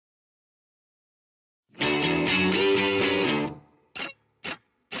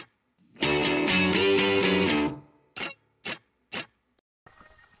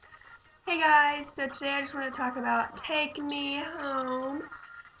Alright, so today I just want to talk about Take Me Home,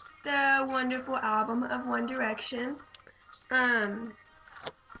 the wonderful album of One Direction.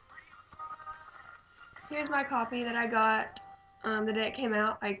 Here's my copy that I got the day it came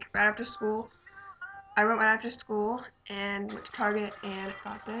out, like right after school. I went right after school and went to Target and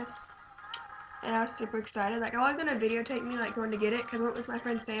got this. And I was super excited. Like, I was going to videotape me, like, going to get it, because I went with my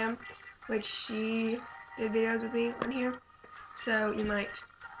friend Sam, which she did videos with me on here. So you might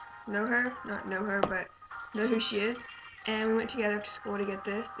know her, not know her, but know who she is. And we went together to school to get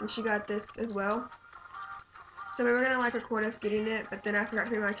this, and she got this as well. So we were gonna like record us getting it, but then I forgot to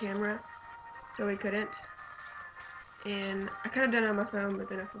bring my camera, so we couldn't. And I could have done it on my phone, but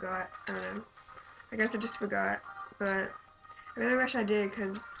then I forgot. I don't know. I guess I just forgot, but I really wish I did,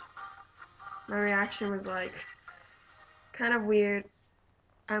 because my reaction was like kind of weird.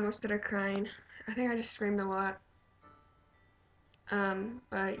 I almost started crying. I think I just screamed a lot.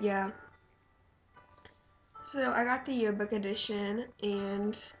 But yeah. So I got the yearbook edition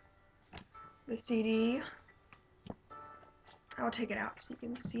and the CD. I'll take it out so you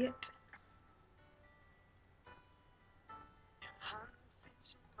can see it.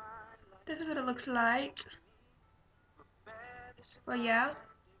 This is what it looks like. Well, yeah.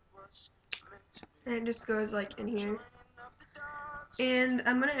 And it just goes like in here. And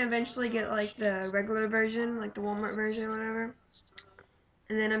I'm gonna eventually get like the regular version, like the Walmart version or whatever.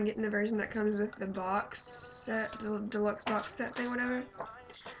 And then I'm getting the version that comes with the box set, the deluxe box set thing, whatever.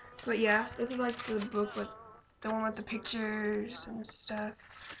 But yeah, this is like the book with the one with the pictures and stuff.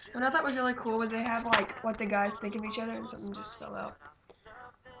 What I thought was really cool was they have like what the guys think of each other, and something just fell out.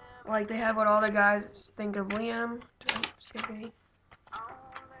 Like they have what all the guys think of Liam.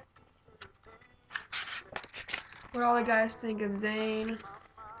 What all the guys think of Zayn.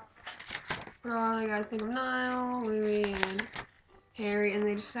 What all the guys think of Niall, Louis, and Harry, and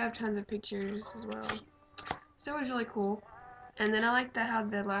they just have tons of pictures as well. So it was really cool. And then I like that how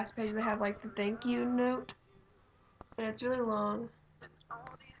the last page they have like the thank you note. And it's really long.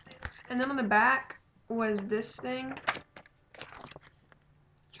 And then on the back was this thing.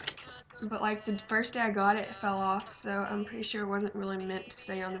 But like the first day I got it, it fell off, so I'm pretty sure it wasn't really meant to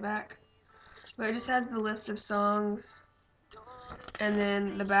stay on the back. But it just has the list of songs. And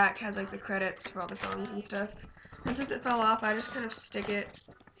then the back has like the credits for all the songs and stuff. And since it fell off, I just kind of stick it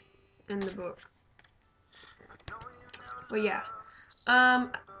in the book. But yeah.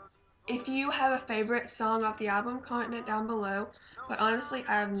 If you have a favorite song off the album, comment it down below. But honestly,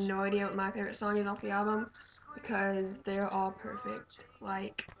 I have no idea what my favorite song is off the album because they're all perfect.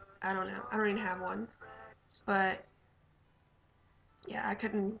 Like, I don't know. I don't even have one. But yeah, I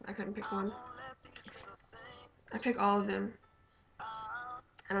couldn't pick one. I pick all of them.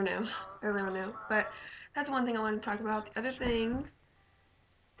 I don't know. I really don't know. But that's one thing I wanted to talk about. The other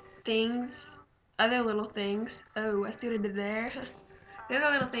other little things. Oh, I see what I did there. The other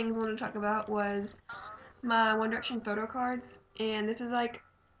little things I wanted to talk about was my One Direction photo cards, and this is like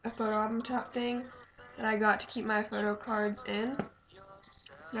a photo album top thing that I got to keep my photo cards in.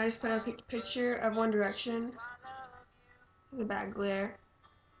 And I just put a picture of One Direction, the bad glare,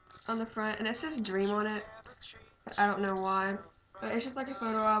 on the front, and it says Dream on it, but I don't know why. But it's just like a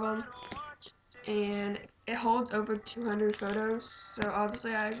photo album, and it holds over 200 photos, so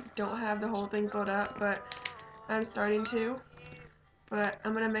obviously I don't have the whole thing filled up, but I'm starting to. But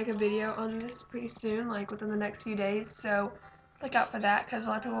I'm going to make a video on this pretty soon, like within the next few days, so look out for that, because a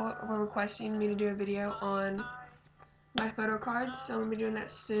lot of people were requesting me to do a video on my photo cards, so I'm going to be doing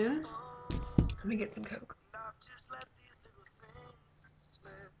that soon. Let me get some Coke.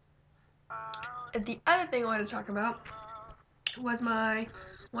 And the other thing I wanted to talk about was my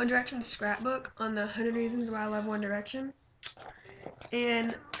One Direction scrapbook on the 100 Reasons Why I Love One Direction.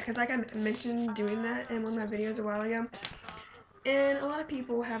 And because like I mentioned doing that in one of my videos a while ago, and a lot of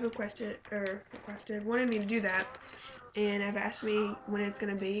people have wanted me to do that, and have asked me when it's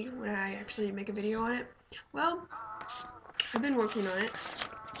going to be, when I actually make a video on it. Well, I've been working on it.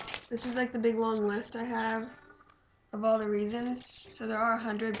 This is like the big long list I have of all the reasons. So there are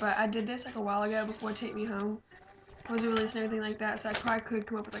 100, but I did this like a while ago before Take Me Home was released and everything like that, so I probably could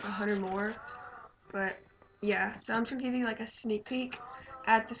come up with like 100 more. But yeah, so I'm just going to give you like a sneak peek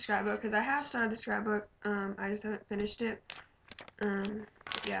at the scrapbook, because I have started the scrapbook, I just haven't finished it.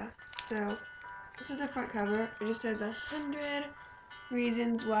 Yeah, so this is the front cover. It just says 100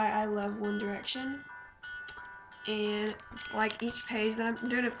 reasons why I love One Direction. And like each page, that I'm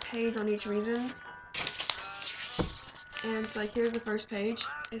doing a page on each reason. And it's like, here's the first page.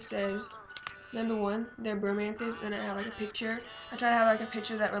 It says, number 1, their bromances, and I have like a picture. I try to have like a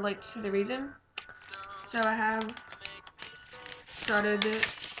picture that relates to the reason. So I have started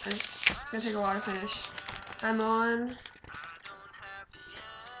it. I just It's gonna take a while to finish.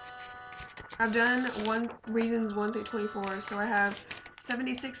 I've done reasons 1 through 24, so I have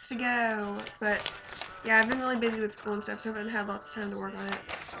 76 to go. But yeah, I've been really busy with school and stuff, so I haven't had lots of time to work on it.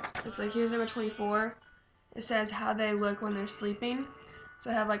 It's like, here's number 24. It says how they look when they're sleeping. So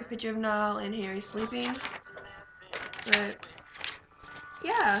I have like a picture of Niall and Harry sleeping. But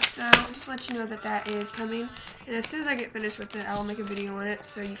yeah, so just to let you know that that is coming. And as soon as I get finished with it, I'll make a video on it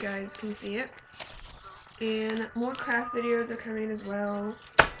so you guys can see it. And more craft videos are coming as well.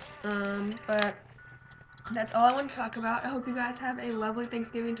 But that's all I want to talk about. I hope you guys have a lovely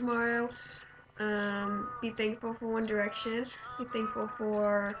Thanksgiving tomorrow. Be thankful for One Direction. Be thankful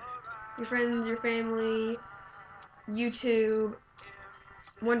for your friends, your family, YouTube,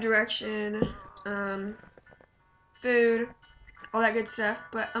 One Direction, food, all that good stuff.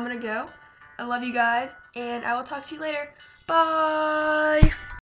 But I'm gonna go. I love you guys, and I will talk to you later. Bye!